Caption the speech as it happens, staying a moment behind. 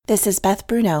This is Beth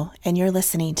Bruno, and you're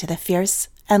listening to the Fierce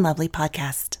and Lovely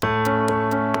podcast.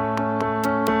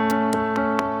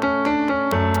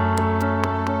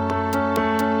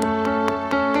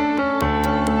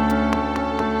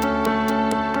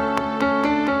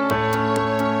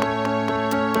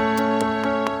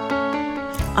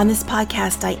 On this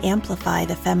podcast, I amplify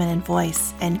the feminine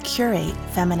voice and curate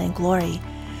feminine glory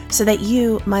so that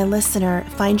you, my listener,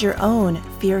 find your own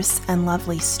fierce and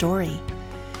lovely story.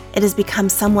 It has become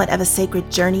somewhat of a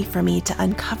sacred journey for me to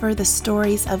uncover the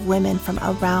stories of women from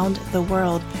around the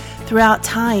world, throughout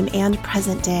time and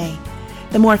present day.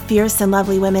 The more fierce and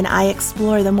lovely women I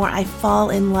explore, the more I fall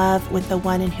in love with the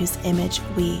one in whose image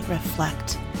we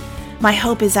reflect. My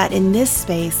hope is that in this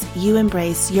space, you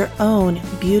embrace your own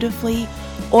beautifully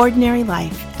ordinary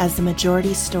life as the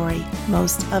majority story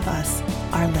most of us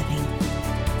are living.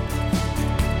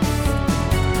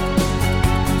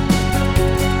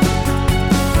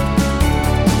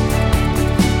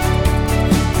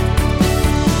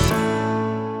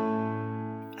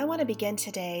 I begin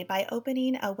today by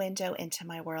opening a window into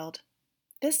my world.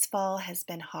 This fall has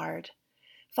been hard.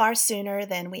 Far sooner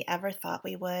than we ever thought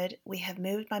we would, we have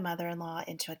moved my mother-in-law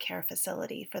into a care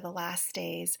facility for the last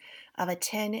days of a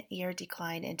 10-year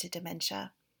decline into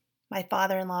dementia. My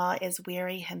father-in-law is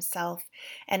weary himself,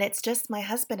 and it's just my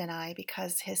husband and I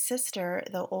because his sister,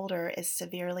 though older, is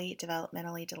severely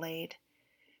developmentally delayed.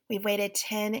 We've waited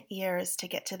 10 years to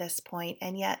get to this point,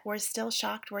 and yet we're still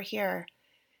shocked we're here.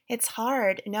 It's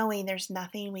hard knowing there's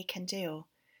nothing we can do.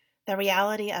 The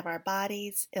reality of our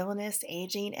bodies, illness,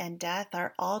 aging, and death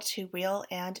are all too real,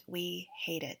 and we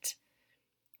hate it.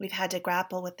 We've had to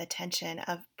grapple with the tension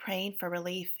of praying for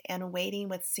relief and waiting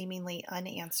with seemingly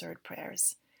unanswered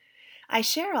prayers. I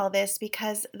share all this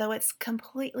because, though it's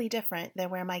completely different than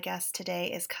where my guest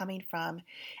today is coming from,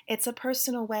 it's a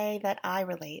personal way that I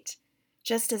relate.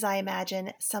 Just as I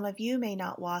imagine some of you may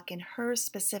not walk in her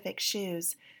specific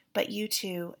shoes, but you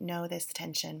too know this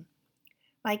tension.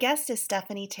 My guest is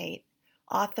Stephanie Tate,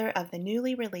 author of the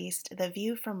newly released The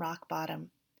View from Rock Bottom.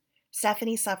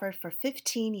 Stephanie suffered for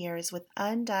 15 years with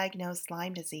undiagnosed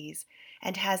Lyme disease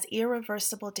and has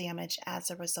irreversible damage as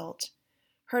a result.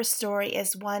 Her story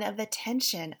is one of the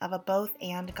tension of a both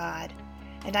and God,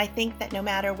 and I think that no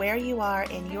matter where you are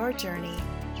in your journey,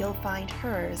 you'll find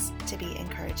hers to be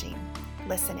encouraging.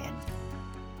 Listen in.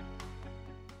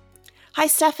 Hi,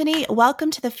 Stephanie.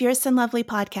 Welcome to the Fierce and Lovely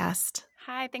podcast.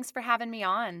 Hi, thanks for having me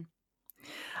on.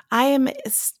 I am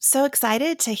so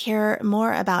excited to hear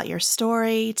more about your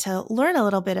story, to learn a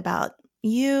little bit about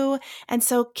you. And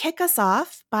so kick us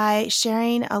off by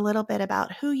sharing a little bit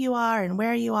about who you are and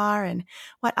where you are and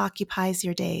what occupies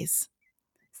your days.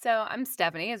 So I'm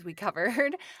Stephanie, as we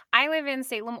covered. I live in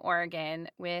Salem, Oregon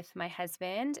with my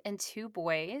husband and 2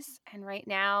 boys. And right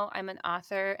now I'm an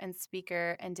author and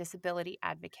speaker and disability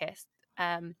advocate.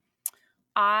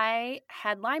 I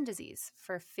had Lyme disease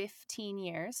for 15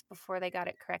 years before they got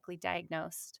it correctly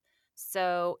diagnosed.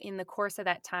 So in the course of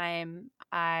that time,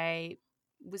 I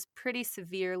was pretty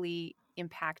severely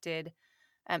impacted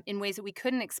in ways that we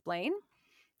couldn't explain.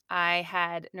 I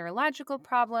had neurological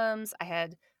problems. I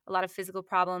had a lot of physical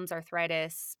problems,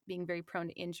 arthritis, being very prone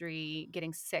to injury,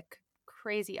 getting sick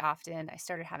crazy often. I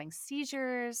started having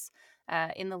seizures.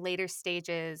 In the later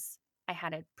stages, I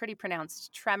had a pretty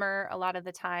pronounced tremor a lot of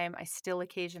the time. I still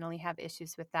occasionally have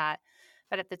issues with that.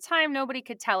 But at the time, nobody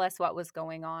could tell us what was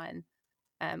going on,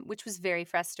 which was very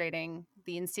frustrating.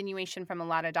 The insinuation from a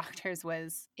lot of doctors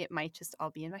was it might just all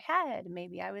be in my head.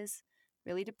 Maybe I was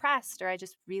really depressed or I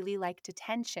just really liked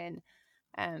attention.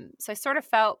 So I sort of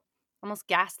felt almost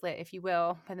gaslit, if you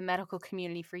will, by the medical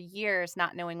community for years,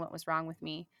 not knowing what was wrong with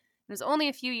me. It was only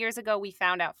a few years ago we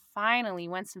found out finally,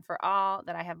 once and for all,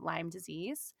 that I have Lyme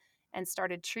disease and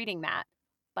started treating that.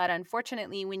 But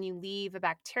unfortunately, when you leave a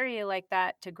bacteria like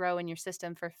that to grow in your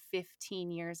system for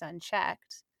 15 years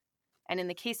unchecked, and in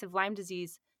the case of Lyme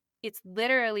disease, it's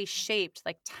literally shaped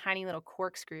like tiny little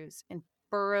corkscrews and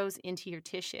burrows into your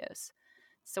tissues.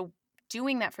 So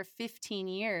doing that for 15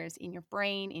 years in your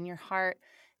brain, in your heart,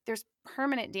 there's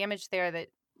permanent damage there that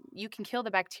you can kill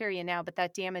the bacteria now, but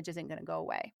that damage isn't going to go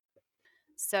away.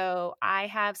 So I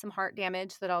have some heart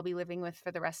damage that I'll be living with for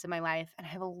the rest of my life. And I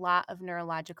have a lot of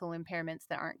neurological impairments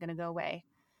that aren't going to go away.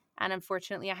 And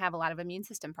unfortunately, I have a lot of immune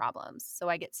system problems. So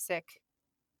I get sick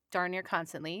darn near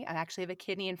constantly. I actually have a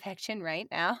kidney infection right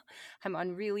now. I'm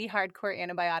on really hardcore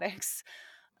antibiotics.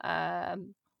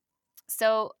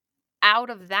 So out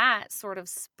of that sort of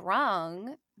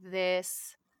sprung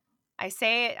this, I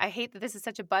hate that this is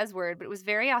such a buzzword, but it was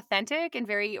very authentic and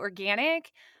very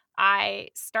organic. I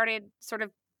started sort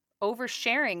of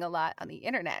oversharing a lot on the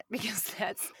internet because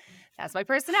that's That's my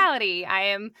personality. I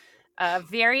am a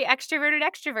very extroverted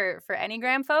extrovert. For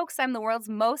Enneagram folks, I'm the world's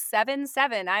most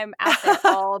 7-7. I'm out there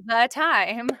all the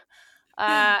time.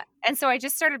 And so I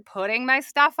just started putting my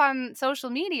stuff on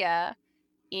social media,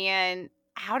 and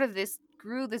out of this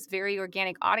grew this very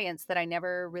organic audience that I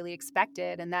never really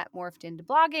expected. And that morphed into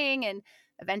blogging, and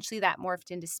eventually that morphed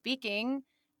into speaking.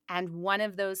 And one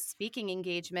of those speaking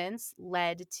engagements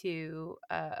led to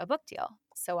a book deal.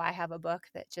 So I have a book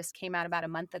that just came out about a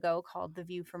month ago called The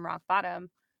View from Rock Bottom,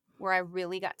 where I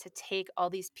really got to take all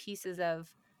these pieces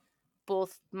of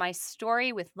both my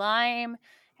story with Lyme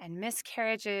and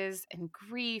miscarriages and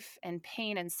grief and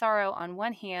pain and sorrow on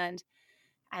one hand,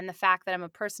 and the fact that I'm a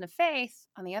person of faith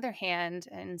on the other hand,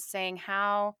 and saying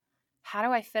how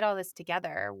do I fit all this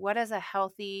together? What does a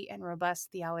healthy and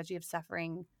robust theology of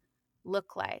suffering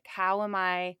look like? How am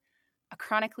I a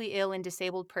chronically ill and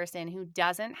disabled person who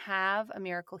doesn't have a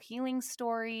miracle healing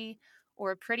story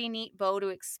or a pretty neat bow to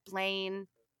explain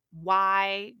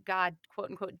why God, quote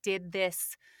unquote, did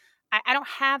this? I don't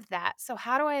have that. So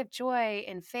how do I have joy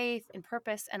and faith and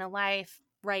purpose and a life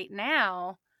right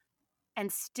now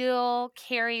and still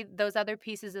carry those other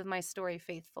pieces of my story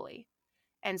faithfully?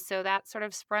 And so that sort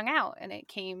of sprung out, and it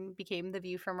became The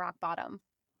View from Rock Bottom.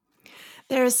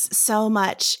 There's so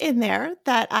much in there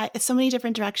so many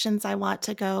different directions I want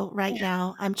to go right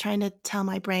now. I'm trying to tell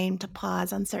my brain to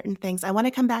pause on certain things. I want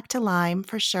to come back to Lyme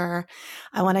for sure.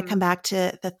 I want to come back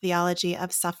to the theology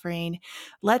of suffering.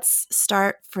 Let's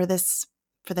start for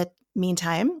the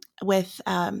meantime with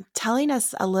telling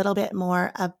us a little bit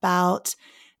more about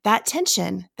that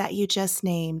tension that you just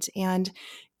named, and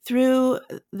through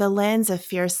the lens of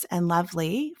Fierce and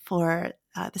Lovely, for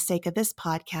the sake of this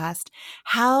podcast,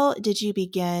 how did you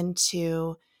begin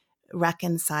to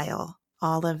reconcile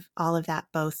all of that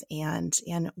both and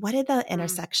what did the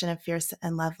intersection of Fierce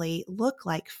and Lovely look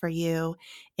like for you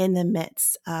in the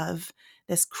midst of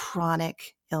this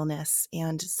chronic illness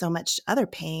and so much other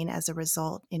pain as a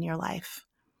result in your life?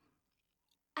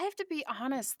 I have to be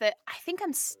honest that I think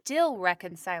I'm still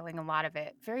reconciling a lot of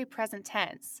it, very present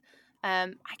tense.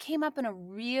 I came up in a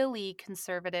really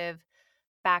conservative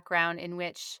background in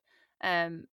which,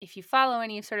 if you follow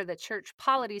any sort of the church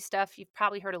polity stuff, you've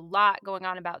probably heard a lot going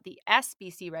on about the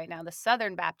SBC right now, the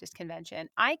Southern Baptist Convention.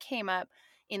 I came up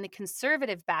in the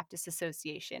Conservative Baptist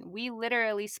Association. We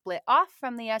literally split off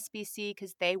from the SBC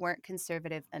because they weren't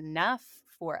conservative enough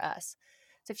for us.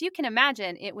 So if you can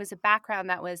imagine, it was a background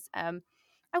that was, I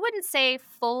wouldn't say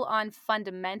full on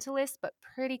fundamentalist, but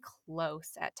pretty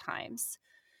close at times.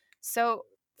 So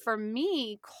for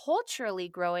me, culturally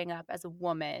growing up as a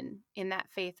woman in that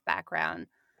faith background,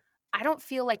 I don't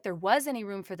feel like there was any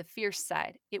room for the fierce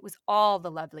side. It was all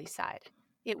the lovely side.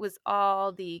 It was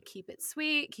all the keep it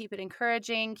sweet, keep it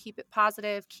encouraging, keep it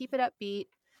positive, keep it upbeat.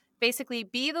 Basically,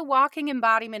 be the walking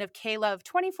embodiment of K-Love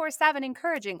 24/7,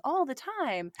 encouraging all the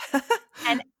time.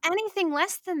 And anything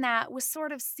less than that was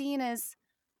sort of seen as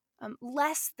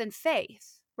less than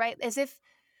faith, right? As if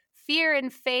fear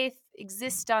and faith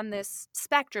exist on this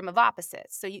spectrum of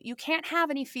opposites. So you can't have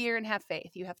any fear and have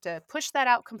faith. You have to push that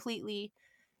out completely.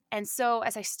 And so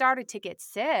as I started to get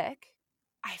sick,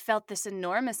 I felt this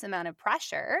enormous amount of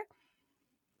pressure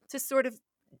to sort of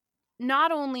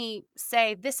not only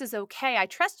say, this is okay, I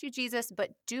trust you, Jesus,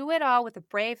 but do it all with a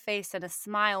brave face and a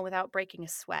smile without breaking a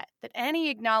sweat. That any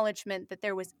acknowledgement that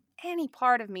there was any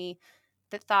part of me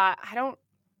that thought, I don't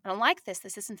like this.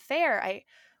 This isn't fair.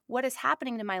 What is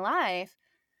happening to my life?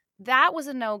 That was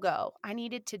a no-go. I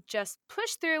needed to just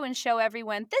push through and show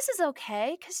everyone this is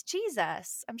okay because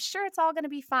Jesus. I'm sure it's all going to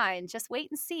be fine. Just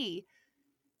wait and see.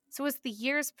 So as the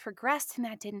years progressed and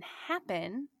that didn't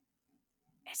happen,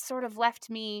 it sort of left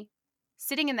me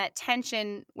sitting in that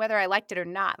tension, whether I liked it or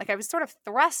not. Like I was sort of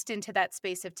thrust into that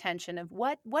space of tension of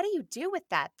what do you do with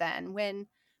that then when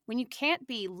you can't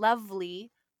be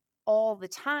lovely all the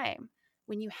time,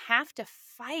 when you have to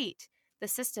fight the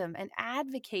system and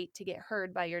advocate to get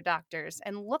heard by your doctors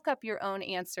and look up your own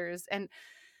answers, and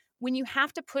when you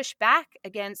have to push back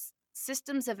against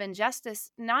systems of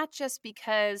injustice, not just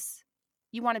because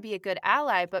you want to be a good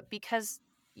ally, but because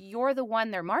you're the one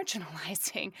they're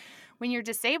marginalizing. When you're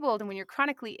disabled and when you're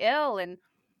chronically ill and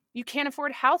you can't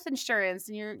afford health insurance,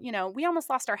 and we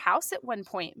almost lost our house at one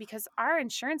point because our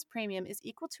insurance premium is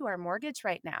equal to our mortgage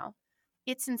right now.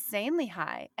 It's insanely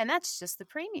high, and that's just the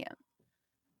premium.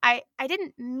 I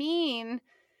didn't mean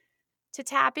to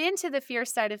tap into the fear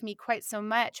side of me quite so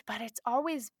much, but it's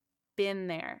always been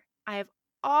there. I have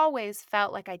always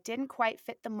felt like I didn't quite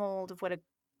fit the mold of what a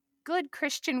good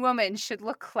Christian woman should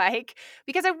look like,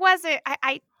 because I wasn't.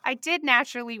 I did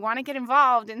naturally want to get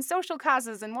involved in social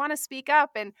causes and want to speak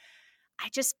up, and I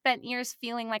just spent years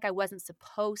feeling like I wasn't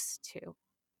supposed to.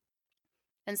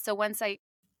 And so once I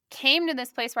came to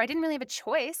this place where I didn't really have a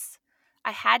choice,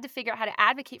 I had to figure out how to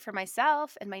advocate for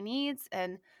myself and my needs.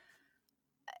 And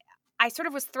I sort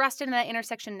of was thrust into that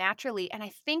intersection naturally. And I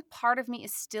think part of me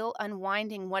is still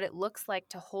unwinding what it looks like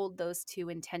to hold those two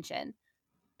in tension.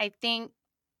 I think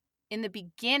in the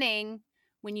beginning,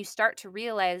 when you start to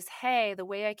realize, hey, the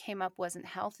way I came up wasn't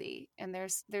healthy, and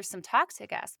there's some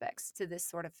toxic aspects to this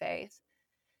sort of faith,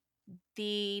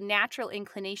 the natural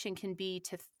inclination can be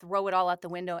to throw it all out the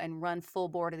window and run full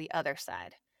bore to the other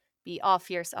side, be all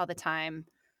fierce all the time,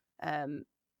 um,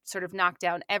 sort of knock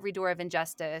down every door of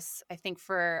injustice. I think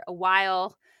for a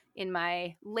while in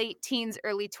my late teens,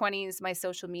 early 20s, my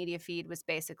social media feed was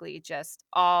basically just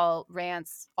all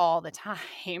rants all the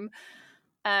time.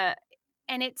 Uh,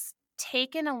 and it's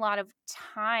taken a lot of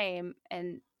time,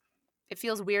 and it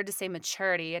feels weird to say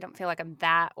maturity. I don't feel like I'm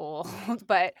that old,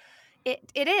 but it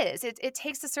is. It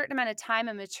takes a certain amount of time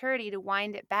and maturity to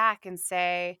wind it back and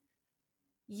say,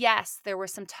 yes, there were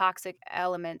some toxic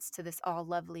elements to this all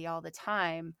lovely all the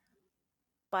time,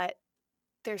 but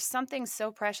there's something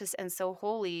so precious and so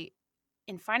holy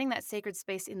in finding that sacred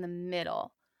space in the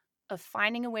middle, of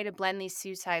finding a way to blend these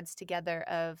two sides together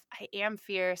of I am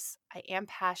fierce, I am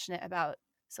passionate about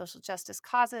social justice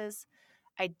causes.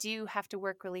 I do have to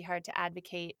work really hard to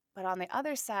advocate, but on the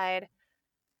other side,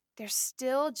 there's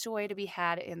still joy to be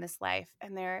had in this life,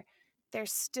 and there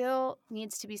still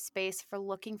needs to be space for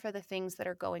looking for the things that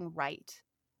are going right.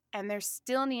 And there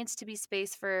still needs to be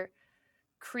space for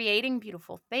creating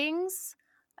beautiful things.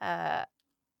 Uh,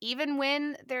 Even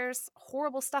when there's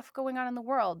horrible stuff going on in the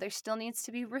world, there still needs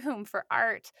to be room for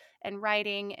art and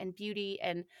writing and beauty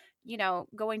and,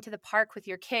 going to the park with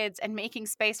your kids and making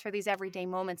space for these everyday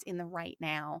moments in the right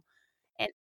now.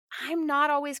 And I'm not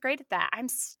always great at that. I'm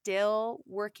still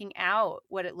working out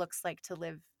what it looks like to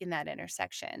live in that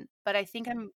intersection, but I think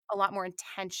I'm a lot more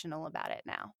intentional about it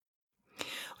now.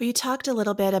 Well, you talked a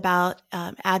little bit about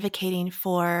advocating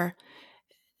for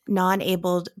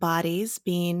non-abled bodies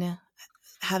being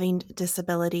having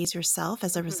disabilities yourself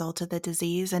as a Mhm. result of the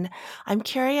disease. And I'm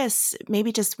curious,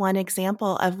 maybe just one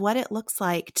example of what it looks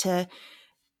like to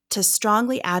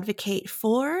strongly advocate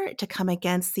for, to come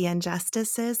against the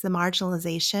injustices, the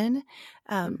marginalization,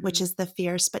 which Mhm. is the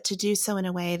fierce, but to do so in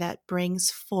a way that brings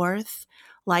forth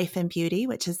life and beauty,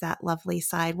 which is that lovely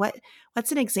side.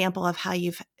 What's an example of how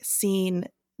you've seen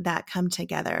that come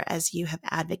together as you have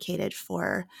advocated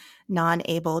for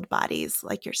non-abled bodies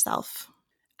like yourself?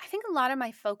 I think a lot of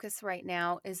my focus right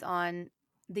now is on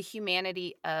the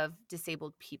humanity of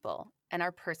disabled people and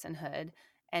our personhood,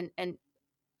 and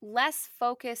less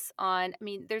focus on, I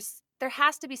mean, there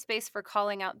has to be space for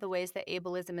calling out the ways that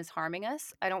ableism is harming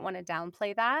us. I don't want to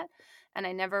downplay that, and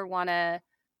I never want to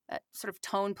sort of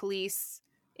tone police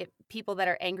people that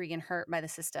are angry and hurt by the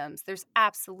systems. There's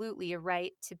absolutely a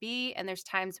right to be, and there's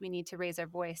times we need to raise our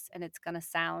voice, and it's going to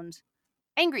sound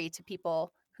angry to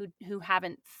people who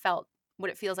haven't felt what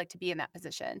it feels like to be in that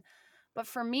position. But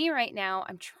for me right now,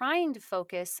 I'm trying to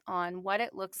focus on what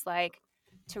it looks like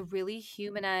to really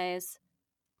humanize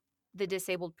the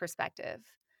disabled perspective,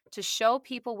 to show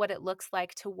people what it looks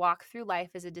like to walk through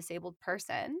life as a disabled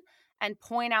person and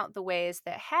point out the ways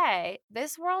that, hey,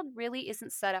 this world really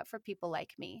isn't set up for people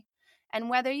like me. And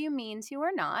whether you mean to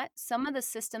or not, some of the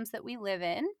systems that we live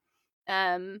in,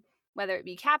 um, whether it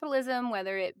be capitalism,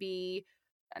 whether it be,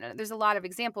 I don't know, there's a lot of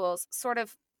examples, sort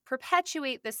of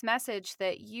perpetuate this message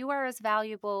that you are as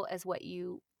valuable as what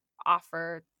you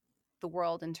offer the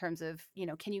world in terms of,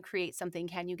 can you create something?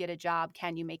 Can you get a job?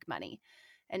 Can you make money?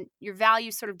 And your value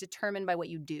is sort of determined by what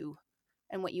you do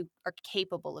and what you are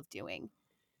capable of doing.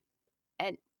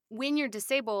 And when you're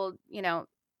disabled,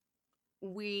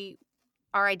 we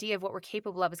our idea of what we're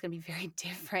capable of is going to be very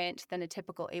different than a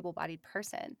typical able-bodied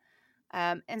person.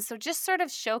 And so just sort of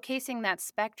showcasing that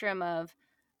spectrum of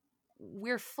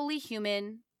we're fully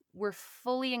human, we're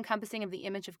fully encompassing of the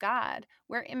image of God,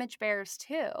 we're image bearers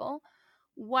too.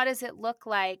 What does it look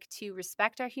like to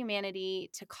respect our humanity,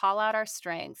 to call out our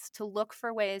strengths, to look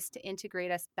for ways to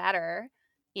integrate us better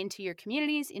into your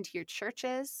communities, into your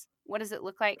churches? What does it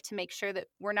look like to make sure that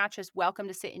we're not just welcome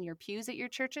to sit in your pews at your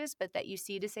churches, but that you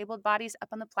see disabled bodies up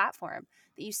on the platform,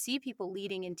 that you see people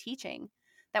leading and teaching,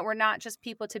 that we're not just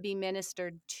people to be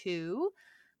ministered to,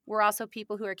 we're also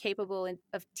people who are capable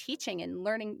of teaching and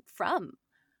learning from.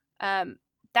 Um,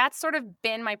 that's sort of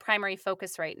been my primary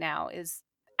focus right now, is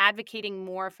advocating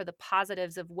more for the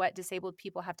positives of what disabled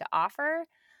people have to offer,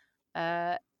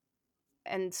 uh,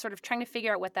 and sort of trying to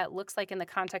figure out what that looks like in the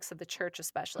context of the church,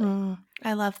 especially.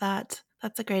 I love that.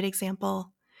 That's a great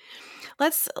example.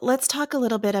 Let's talk a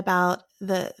little bit about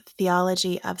the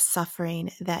theology of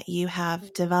suffering that you have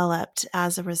Mhm. developed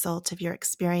as a result of your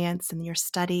experience and your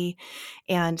study,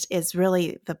 and is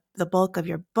really the bulk of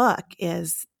your book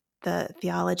is the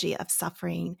theology of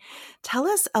suffering. Tell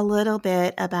us a little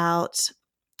bit about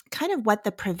kind of what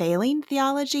the prevailing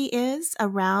theology is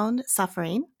around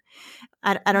suffering.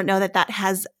 I don't know Mhm. that that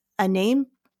has a name,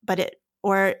 but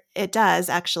it does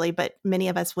actually, but many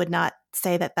of us would not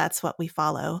say that that's what we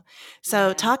follow. So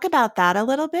Yeah. talk about that a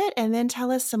little bit and then tell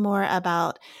us some more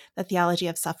about the theology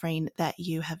of suffering that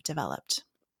you have developed.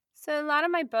 So a lot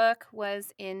of my book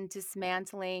was in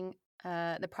dismantling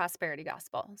the prosperity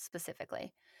gospel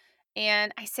specifically.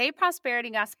 And I say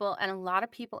prosperity gospel, and a lot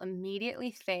of people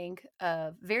immediately think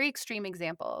of very extreme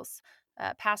examples,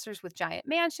 pastors with giant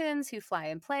mansions who fly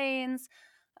in planes,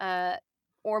 uh,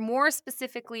 or more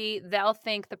specifically, they'll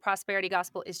think the prosperity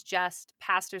gospel is just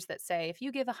pastors that say, if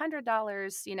you give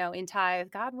 $100, in tithe,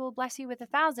 God will bless you with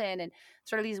 1,000, and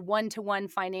sort of these one-to-one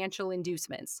financial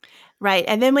inducements. Right.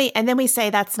 And then we say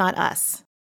that's not us.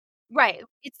 Right.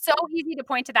 It's so easy to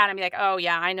point to that and be like, "Oh,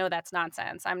 yeah, I know that's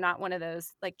nonsense. I'm not one of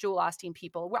those, like, Joel Osteen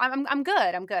people. I'm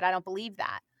good. I'm good. I don't believe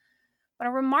that." But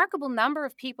a remarkable number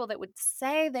of people that would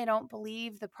say they don't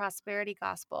believe the prosperity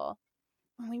gospel,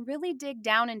 when we really dig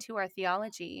down into our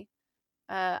theology,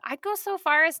 I'd go so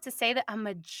far as to say that a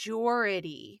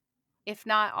majority, if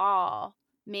not all,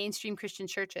 mainstream Christian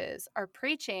churches are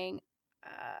preaching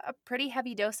a pretty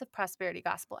heavy dose of prosperity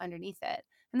gospel underneath it.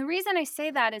 And the reason I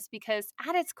say that is because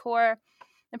at its core,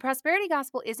 the prosperity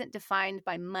gospel isn't defined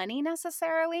by money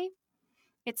necessarily.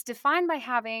 It's defined by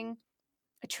having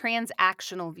a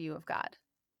transactional view of God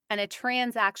and a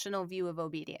transactional view of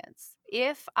obedience.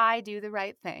 If I do the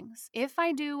right things, if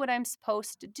I do what I'm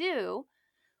supposed to do,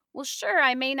 well, sure,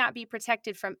 I may not be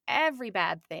protected from every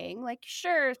bad thing. Like,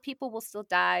 sure, people will still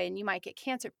die and you might get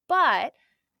cancer, but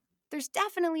there's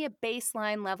definitely a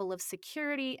baseline level of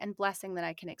security and blessing that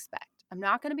I can expect. I'm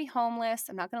not going to be homeless.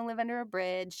 I'm not going to live under a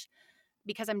bridge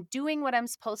because I'm doing what I'm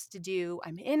supposed to do.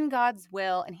 I'm in God's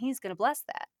will, and He's going to bless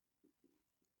that.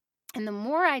 And the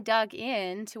more I dug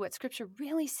into what Scripture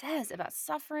really says about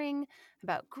suffering,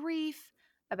 about grief,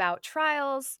 about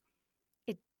trials,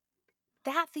 it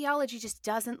that theology just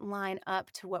doesn't line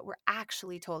up to what we're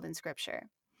actually told in Scripture.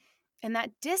 And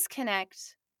that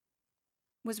disconnect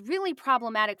was really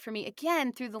problematic for me,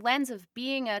 again, through the lens of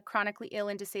being a chronically ill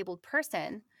and disabled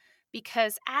person.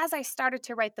 Because as I started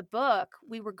to write the book,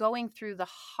 we were going through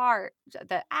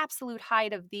the absolute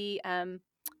height of the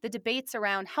debates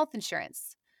around health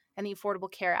insurance and the Affordable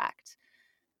Care Act.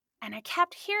 And I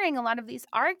kept hearing a lot of these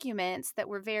arguments that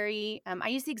were very, I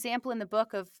use the example in the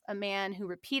book of a man who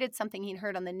repeated something he'd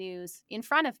heard on the news in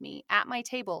front of me at my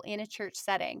table in a church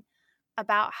setting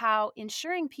about how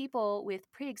insuring people with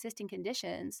pre-existing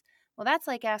conditions, well, that's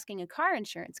like asking a car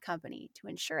insurance company to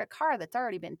insure a car that's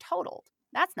already been totaled.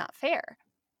 That's not fair.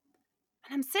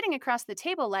 And I'm sitting across the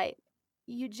table like,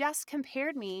 you just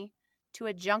compared me to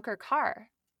a junker car,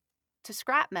 to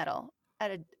scrap metal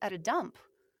at a dump.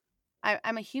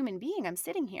 I'm a human being. I'm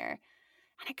sitting here.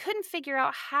 And I couldn't figure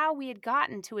out how we had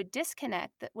gotten to a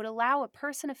disconnect that would allow a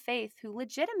person of faith who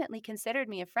legitimately considered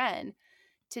me a friend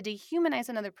to dehumanize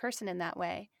another person in that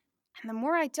way. And the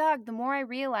more I dug, the more I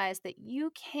realized that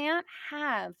you can't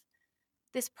have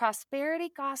this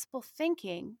prosperity gospel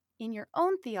thinking in your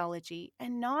own theology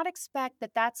and not expect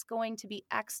that that's going to be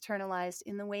externalized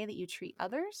in the way that you treat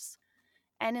others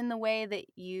and in the way that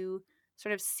you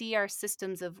sort of see our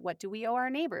systems of what do we owe our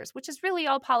neighbors, which is really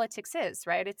all politics is,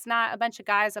 right? It's not a bunch of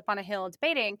guys up on a hill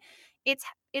debating. It's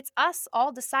us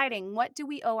all deciding what do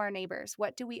we owe our neighbors,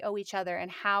 what do we owe each other,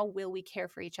 and how will we care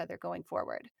for each other going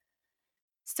forward.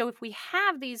 So if we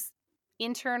have these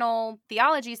internal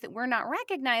theologies that we're not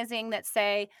recognizing that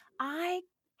say, I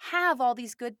have all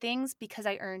these good things because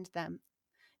I earned them,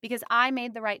 because I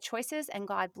made the right choices and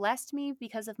God blessed me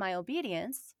because of my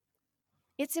obedience,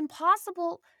 it's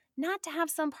impossible not to have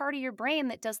some part of your brain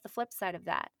that does the flip side of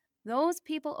that. Those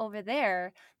people over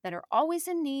there that are always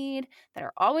in need, that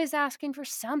are always asking for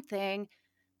something,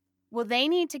 well, they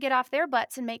need to get off their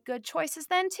butts and make good choices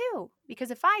then too.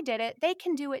 Because if I did it, they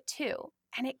can do it too.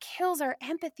 And it kills our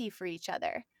empathy for each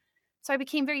other. So I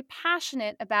became very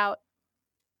passionate about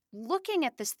looking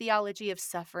at this theology of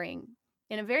suffering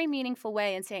in a very meaningful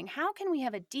way and saying, how can we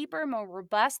have a deeper, more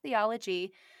robust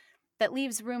theology that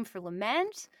leaves room for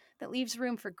lament, that leaves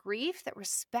room for grief, that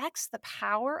respects the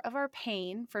power of our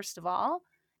pain, first of all,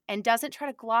 and doesn't try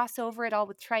to gloss over it all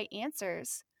with trite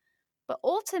answers. But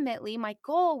ultimately, my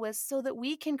goal was so that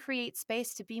we can create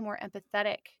space to be more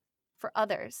empathetic for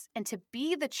others and to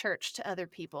be the church to other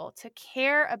people, to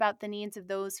care about the needs of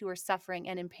those who are suffering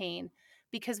and in pain,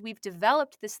 because we've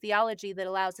developed this theology that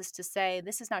allows us to say,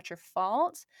 this is not your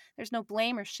fault. There's no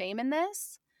blame or shame in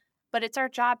this, but it's our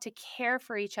job to care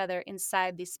for each other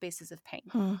inside these spaces of pain.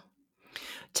 Hmm.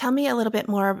 Tell me a little bit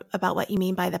more about what you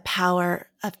mean by the power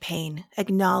of pain,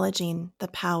 acknowledging the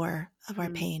power of our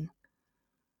Mm. pain.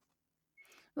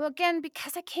 Well, again,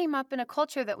 because I came up in a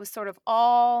culture that was sort of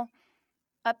all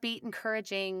upbeat,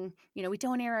 encouraging, we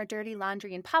don't air our dirty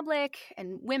laundry in public,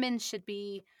 and women should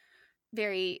be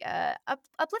very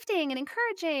uplifting and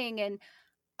encouraging. And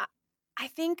I, I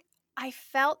think I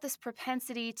felt this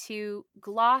propensity to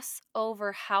gloss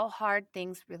over how hard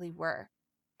things really were.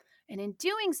 And in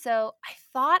doing so, I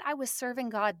thought I was serving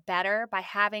God better by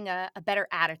having a better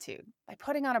attitude, by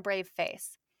putting on a brave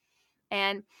face.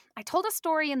 And I told a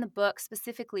story in the book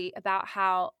specifically about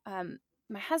how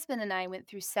my husband and I went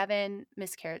through 7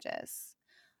 miscarriages.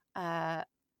 Uh,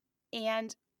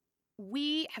 and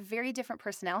we have very different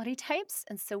personality types.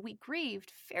 And so we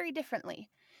grieved very differently.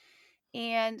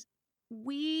 And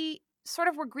we sort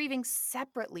of were grieving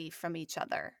separately from each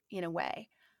other in a way.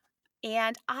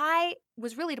 And I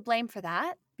was really to blame for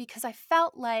that because I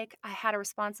felt like I had a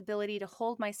responsibility to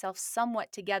hold myself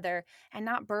somewhat together and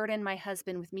not burden my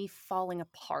husband with me falling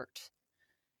apart.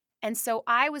 And so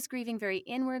I was grieving very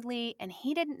inwardly, and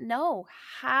he didn't know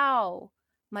how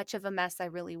much of a mess I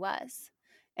really was.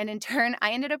 And in turn,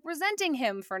 I ended up resenting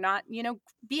him for not,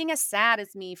 being as sad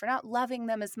as me, for not loving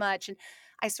them as much. And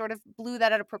I sort of blew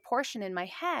that out of proportion in my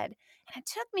head. And it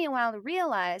took me a while to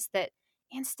realize that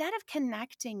instead of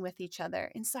connecting with each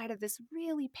other inside of this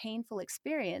really painful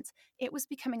experience, it was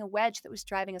becoming a wedge that was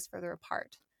driving us further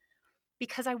apart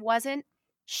because I wasn't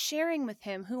sharing with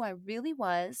him who I really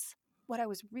was, what I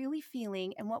was really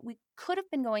feeling, and what we could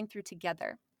have been going through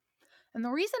together. And the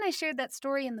reason I shared that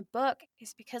story in the book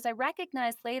is because I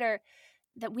recognized later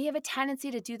that we have a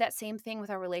tendency to do that same thing with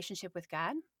our relationship with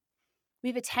God. We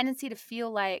have a tendency to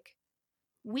feel like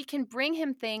we can bring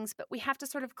him things, but we have to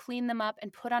sort of clean them up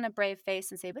and put on a brave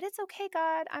face and say, but it's okay,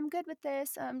 God, I'm good with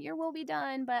this. Your will be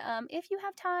done. But if you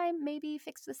have time, maybe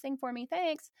fix this thing for me.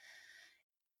 Thanks.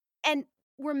 And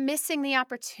we're missing the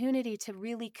opportunity to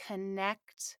really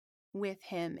connect with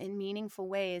him in meaningful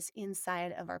ways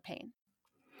inside of our pain.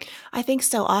 I think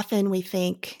so often we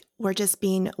think we're just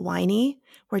being whiny.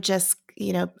 We're just,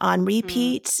 on Mm.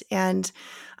 repeat. And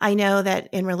I know that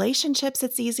in relationships,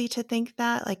 it's easy to think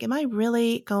that, like, am I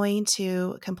really going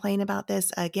to complain about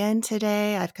this again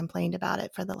today? I've complained about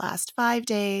it for the last 5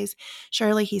 days.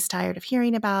 Surely he's tired of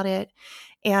hearing about it.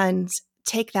 And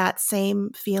take that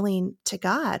same feeling to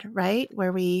God, right?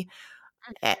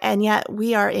 And yet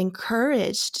we are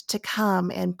encouraged to come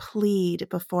and plead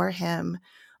before him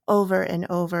over and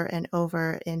over and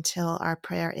over until our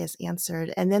prayer is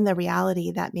answered. And then the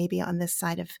reality that maybe on this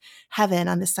side of heaven,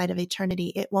 on this side of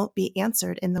eternity, it won't be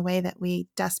answered in the way that we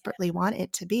desperately want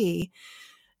it to be.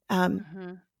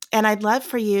 Mm-hmm. And I'd love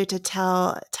for you to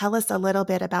tell us a little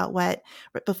bit about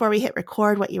before we hit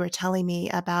record, what you were telling me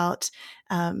about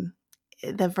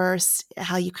the verse,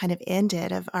 how you kind of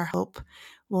ended of our hope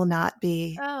will not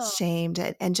be Oh, shamed,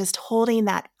 and just holding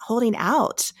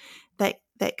out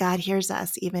that God hears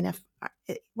us, even if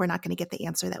we're not going to get the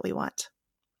answer that we want.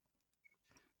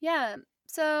 yeah.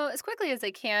 So as quickly as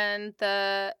I can,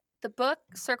 the book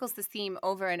circles this theme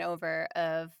over and over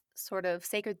of sort of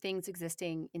sacred things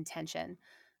existing in tension.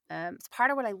 It's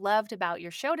part of what I loved about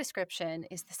your show description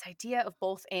is this idea of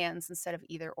both ands instead of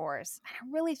either ors. And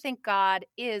I really think God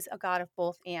is a God of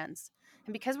both ands.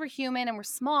 And because we're human and we're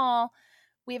small,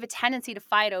 we have a tendency to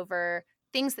fight over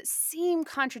things that seem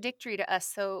contradictory to us.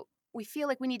 So we feel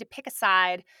like we need to pick a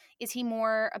side. Is he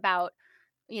more about,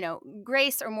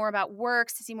 grace or more about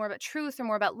works? Is he more about truth or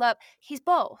more about love? He's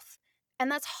both.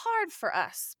 And that's hard for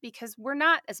us because we're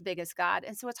not as big as God.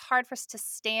 And so it's hard for us to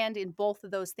stand in both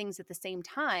of those things at the same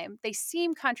time. They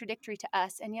seem contradictory to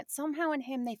us, and yet somehow in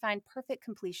him they find perfect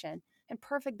completion and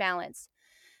perfect balance.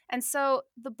 And so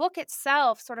the book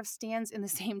itself sort of stands in the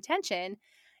same tension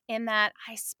in that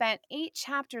I spent 8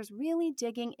 chapters really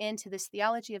digging into this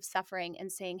theology of suffering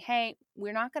and saying, hey,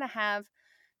 we're not going to have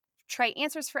try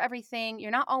answers for everything.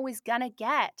 You're not always going to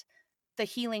get the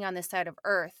healing on this side of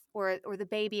earth or the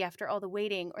baby after all the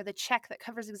waiting or the check that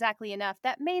covers exactly enough.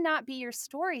 That may not be your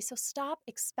story. So stop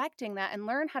expecting that and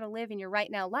learn how to live in your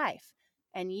right now life.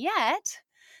 And yet,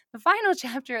 the final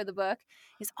chapter of the book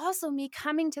is also me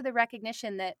coming to the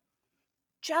recognition that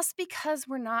just because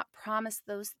we're not promised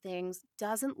those things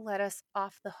doesn't let us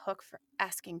off the hook for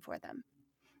asking for them.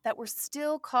 That we're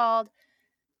still called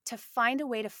to find a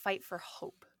way to fight for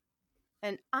hope.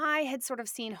 And I had sort of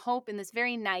seen hope in this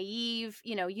very naive,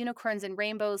 unicorns and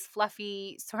rainbows,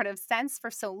 fluffy sort of sense for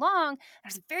so long. I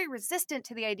was very resistant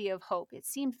to the idea of hope. It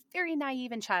seemed very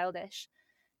naive and childish.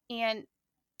 And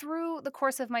through the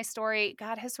course of my story,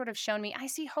 God has sort of shown me I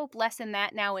see hope less in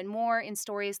that now and more in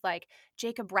stories like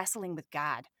Jacob wrestling with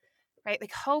God, right?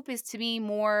 Like hope is to me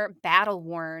more battle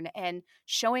worn and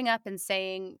showing up and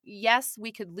saying, yes,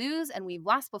 we could lose and we've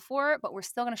lost before, but we're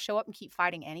still going to show up and keep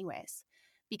fighting anyways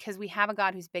because we have a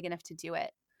God who's big enough to do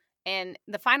it. And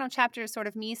the final chapter is sort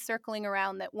of me circling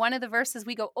around that one of the verses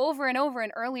we go over and over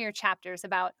in earlier chapters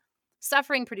about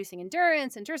suffering producing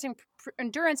endurance,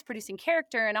 endurance producing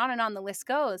character, and on the list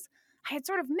goes. I had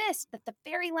sort of missed that the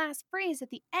very last phrase at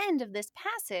the end of this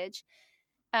passage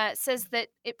says that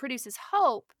it produces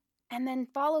hope and then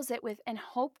follows it with, and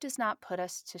hope does not put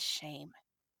us to shame.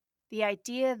 The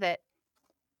idea that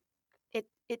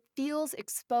it feels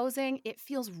exposing, it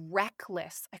feels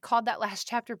reckless. I called that last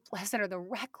chapter Blessed Are the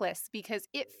Reckless because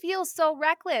it feels so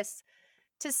reckless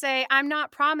to say, I'm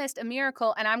not promised a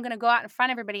miracle and I'm going to go out in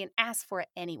front of everybody and ask for it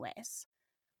anyways.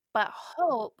 But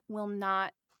hope will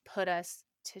not put us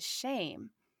to shame.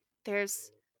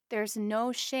 There's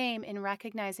no shame in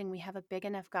recognizing we have a big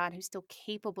enough God who's still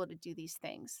capable to do these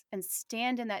things and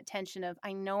stand in that tension of,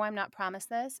 I know I'm not promised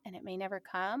this and it may never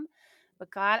come, but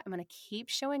God, I'm going to keep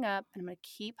showing up and I'm going to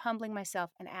keep humbling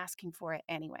myself and asking for it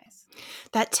anyways.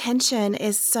 That tension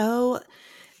is so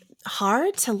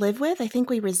hard to live with. I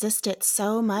think we resist it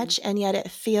so much, and yet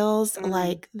it feels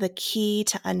like the key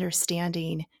to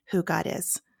understanding who God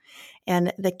is.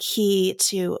 And the key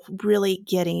to really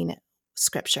getting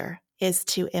scripture is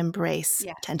to embrace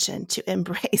tension, to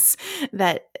embrace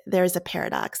that there's a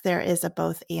paradox. There is a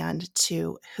both and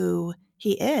to who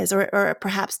he is, or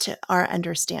perhaps to our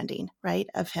understanding, right,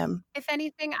 of him. If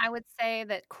anything, I would say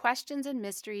that questions and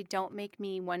mystery don't make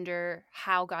me wonder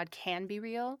how God can be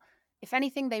real. If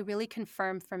anything, they really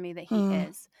confirm for me that he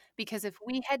is. Because if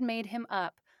we had made him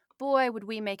up, boy, would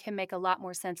we make him make a lot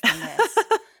more sense than this.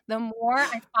 The more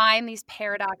I find these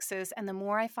paradoxes and the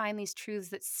more I find these truths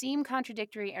that seem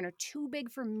contradictory and are too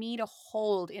big for me to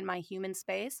hold in my human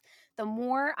space, the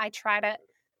more I try to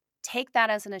take that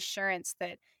as an assurance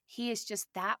that he is just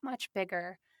that much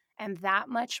bigger and that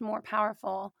much more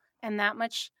powerful and that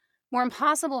much more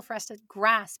impossible for us to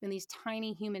grasp in these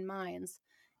tiny human minds.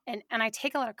 And I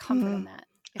take a lot of comfort in that,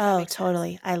 if that Oh, makes sense.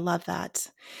 totally. I love that.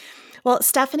 Well,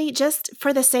 Stephanie, just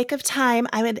for the sake of time,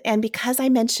 and because I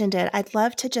mentioned it, I'd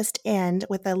love to just end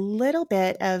with a little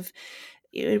bit of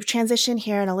transition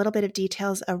here and a little bit of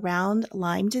details around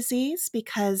Lyme disease,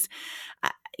 because,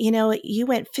 you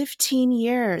went 15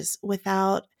 years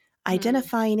without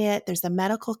identifying it. There's a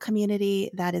medical community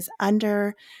that is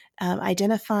under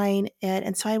identifying it.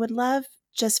 And so I would love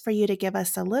just for you to give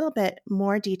us a little bit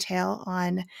more detail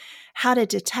on how to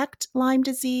detect Lyme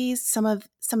disease, some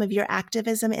of your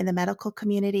activism in the medical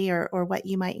community, or what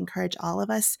you might encourage all of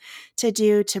us to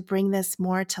do to bring this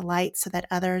more to light so that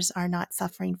others are not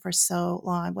suffering for so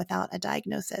long without a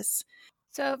diagnosis.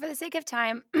 So, for the sake of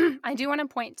time, I do want to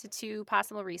point to two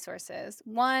possible resources.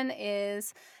 One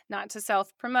is not to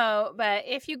self promote, but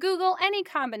if you Google any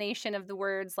combination of the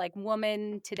words like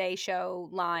woman, Today Show,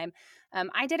 Lyme,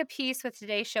 I did a piece with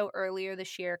Today Show earlier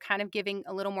this year, kind of giving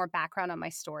a little more background on my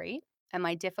story and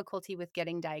my difficulty with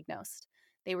getting diagnosed.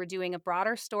 They were doing a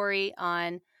broader story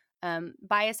on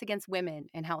bias against women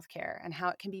in healthcare and how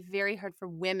it can be very hard for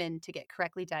women to get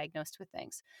correctly diagnosed with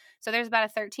things. So there's about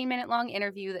a 13-minute long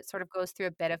interview that sort of goes through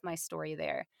a bit of my story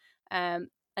there.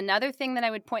 Another thing that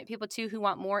I would point people to who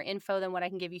want more info than what I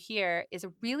can give you here is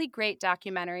a really great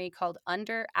documentary called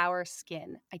Under Our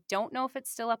Skin. I don't know if it's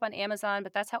still up on Amazon,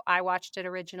 but that's how I watched it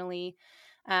originally.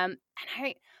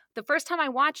 The first time I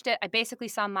watched it, I basically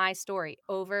saw my story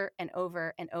over and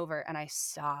over and over, and I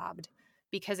sobbed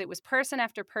because it was person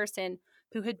after person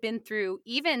who had been through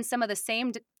even some of the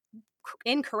same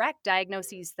incorrect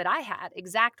diagnoses that I had,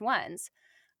 exact ones,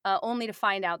 only to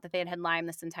find out that they had had Lyme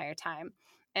this entire time.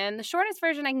 And the shortest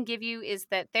version I can give you is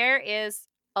that there is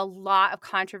a lot of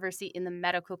controversy in the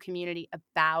medical community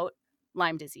about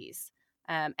Lyme disease.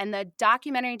 And the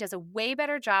documentary does a way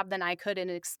better job than I could in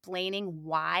explaining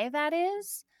why that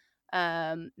is.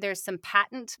 There's some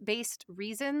patent-based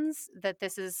reasons that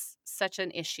this is such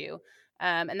an issue.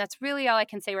 And that's really all I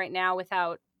can say right now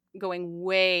without going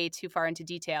way too far into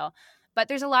detail. But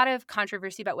there's a lot of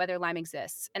controversy about whether Lyme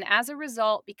exists. And as a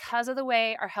result, because of the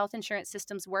way our health insurance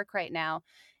systems work right now,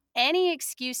 any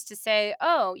excuse to say,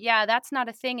 oh, yeah, that's not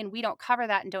a thing and we don't cover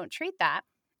that and don't treat that,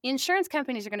 insurance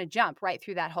companies are going to jump right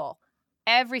through that hole.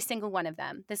 Every single one of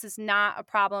them. This is not a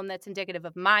problem that's indicative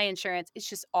of my insurance. It's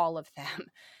just all of them.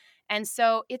 And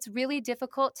so it's really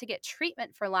difficult to get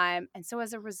treatment for Lyme. And so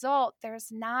as a result,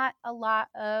 there's not a lot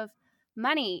of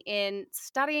money in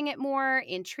studying it more,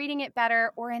 in treating it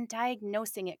better, or in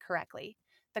diagnosing it correctly.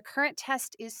 The current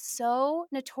test is so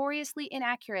notoriously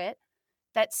inaccurate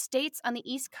that states on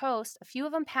the East Coast, a few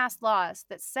of them passed laws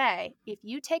that say if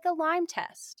you take a Lyme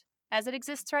test as it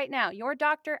exists right now, your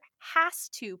doctor has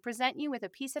to present you with a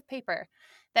piece of paper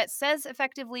that says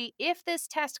effectively, if this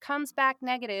test comes back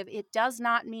negative, it does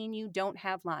not mean you don't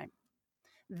have Lyme.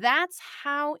 That's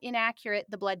how inaccurate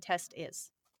the blood test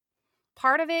is.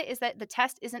 Part of it is that the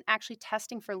test isn't actually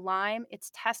testing for Lyme,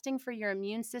 it's testing for your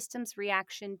immune system's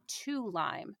reaction to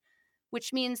Lyme,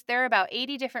 which means there are about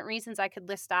 80 different reasons I could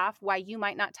list off why you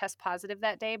might not test positive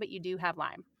that day, but you do have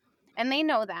Lyme. And they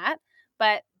know that,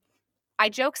 but I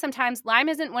joke sometimes Lyme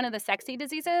isn't one of the sexy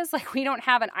diseases. Like, we don't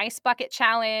have an ice bucket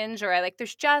challenge, or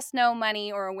there's just no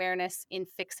money or awareness in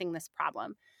fixing this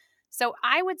problem. So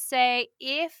I would say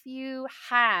if you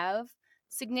have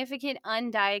significant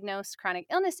undiagnosed chronic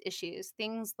illness issues,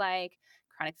 things like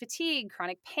chronic fatigue,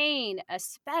 chronic pain,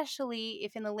 especially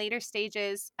if in the later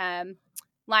stages,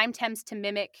 Lyme tends to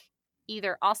mimic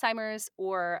either Alzheimer's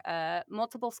or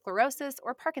multiple sclerosis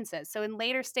or Parkinson's. So in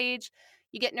later stage,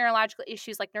 you get neurological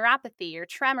issues like neuropathy or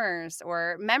tremors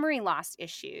or memory loss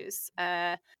issues.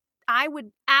 I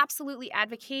would absolutely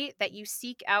advocate that you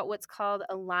seek out what's called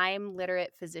a Lyme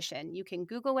literate physician. You can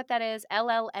Google what that is,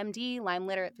 LLMD, Lyme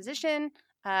literate physician,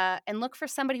 and look for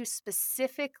somebody who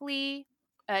specifically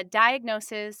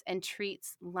diagnoses and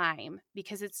treats Lyme,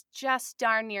 because it's just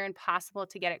darn near impossible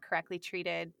to get it correctly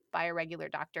treated by a regular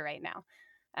doctor right now.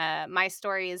 My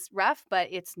story is rough, but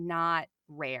it's not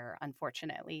rare,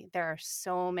 unfortunately. There are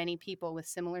so many people with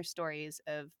similar stories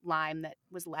of Lyme that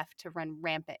was left to run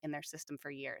rampant in their system for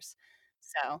years.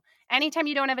 So anytime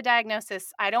you don't have a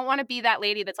diagnosis, I don't want to be that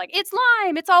lady that's like, it's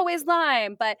Lyme, it's always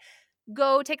Lyme, but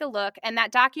go take a look. And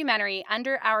that documentary,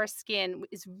 Under Our Skin,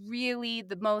 is really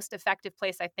the most effective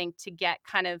place, I think, to get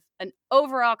kind of an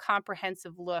overall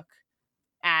comprehensive look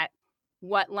at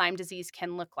what Lyme disease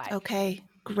can look like. Okay,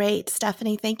 great.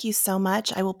 Stephanie, thank you so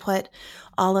much. I will put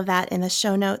all of that in the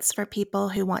show notes for people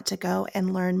who want to go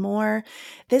and learn more.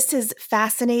 This is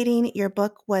fascinating. Your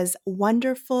book was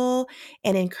wonderful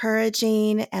and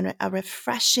encouraging and a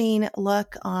refreshing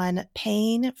look on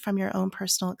pain from your own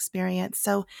personal experience.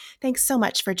 So thanks so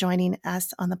much for joining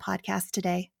us on the podcast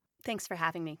today. Thanks for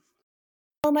having me.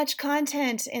 So much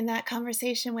content in that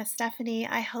conversation with Stephanie.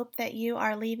 I hope that you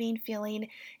are leaving feeling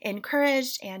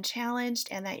encouraged and challenged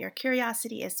and that your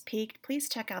curiosity is piqued. Please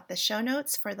check out the show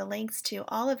notes for the links to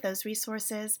all of those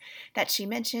resources that she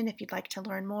mentioned if you'd like to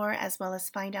learn more, as well as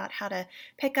find out how to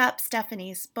pick up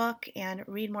Stephanie's book and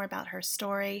read more about her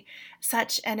story.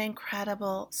 Such an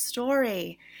incredible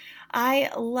story.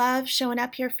 I love showing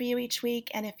up here for you each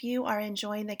week, and if you are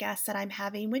enjoying the guests that I'm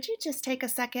having, would you just take a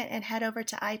second and head over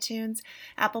to iTunes,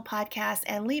 Apple Podcasts,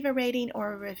 and leave a rating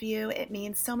or a review? It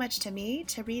means so much to me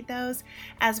to read those,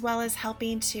 as well as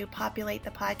helping to populate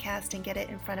the podcast and get it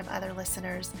in front of other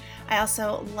listeners. I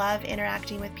also love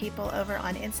interacting with people over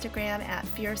on Instagram at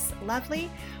Fierce Lovely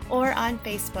or on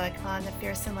Facebook on the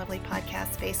Fierce and Lovely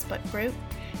Podcast Facebook group.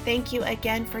 Thank you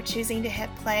again for choosing to hit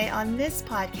play on this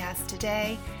podcast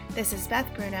today. This is Beth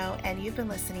Bruno, and you've been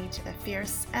listening to the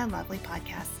Fierce and Lovely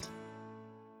Podcast.